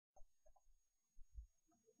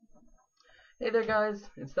Hey there guys,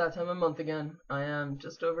 it's that time of month again. I am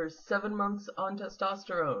just over 7 months on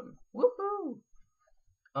testosterone. Woohoo!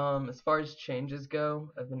 As far as changes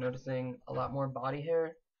go, I've been noticing a lot more body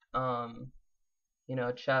hair. Um,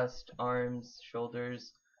 chest, arms,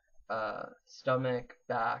 shoulders, stomach,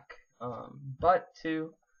 back, butt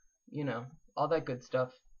too, all that good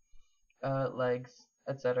stuff. Legs,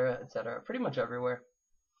 etc., etc. Pretty much everywhere.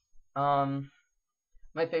 Um,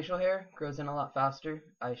 my facial hair grows in a lot faster.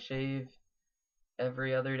 I shave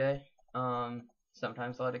every other day.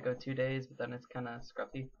 Sometimes I let it go 2 days, but then it's kind of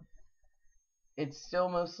scruffy. It's still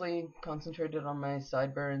mostly concentrated on my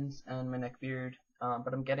sideburns and my neck beard,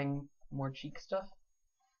 but I'm getting more cheek stuff.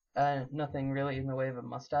 Nothing really in the way of a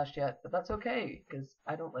mustache yet, but that's okay, because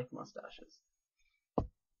I don't like mustaches.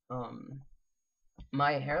 Um,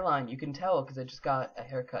 my hairline, you can tell because I just got a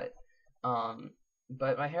haircut,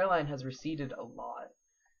 but my hairline has receded a lot,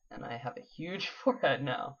 and I have a huge forehead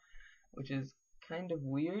now, which is kind of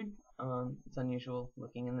weird. It's unusual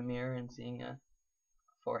looking in the mirror and seeing a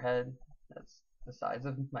forehead that's the size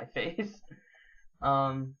of my face.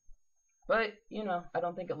 um, but I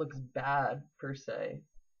don't think it looks bad per se.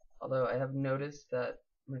 Although I have noticed that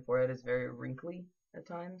my forehead is very wrinkly at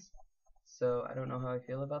times, so I don't know how I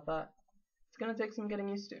feel about that. It's gonna take some getting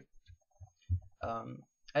used to.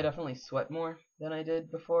 I definitely sweat more than I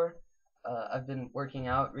did before. I've been working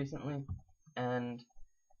out recently, and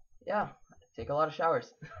yeah, I take a lot of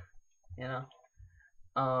showers. you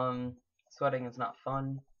know. Sweating is not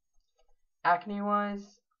fun. Acne wise,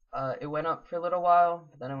 it went up for a little while,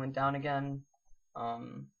 but then it went down again.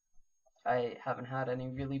 Um, I haven't had any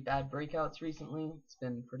really bad breakouts recently. It's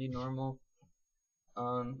been pretty normal.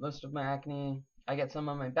 Most of my acne, I get some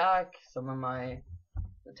on my back, some on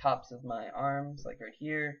the tops of my arms, like right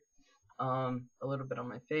here. A little bit on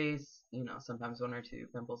my face, sometimes one or two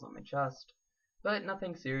pimples on my chest, but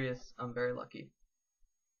nothing serious. I'm very lucky.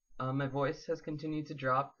 My voice has continued to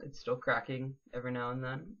drop. It's still cracking every now and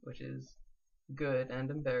then, which is good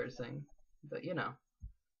and embarrassing, but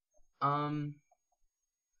Um,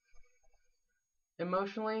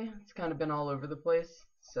 emotionally, it's kind of been all over the place,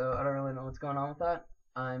 so I don't really know what's going on with that.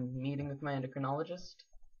 I'm meeting with my endocrinologist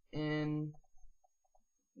in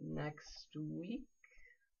next week.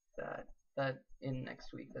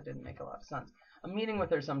 Next week. That didn't make a lot of sense. I'm meeting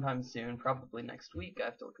with her sometime soon, probably next week. I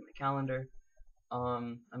have to look at my calendar.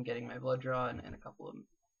 I'm getting my blood drawn in a couple of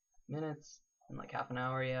minutes, in like half an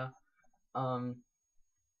hour, yeah.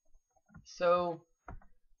 So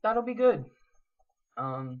that'll be good.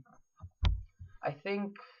 I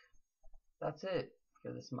think that's it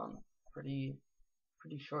for this month. Pretty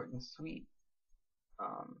short and sweet.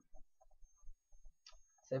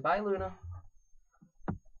 Say bye, Luna.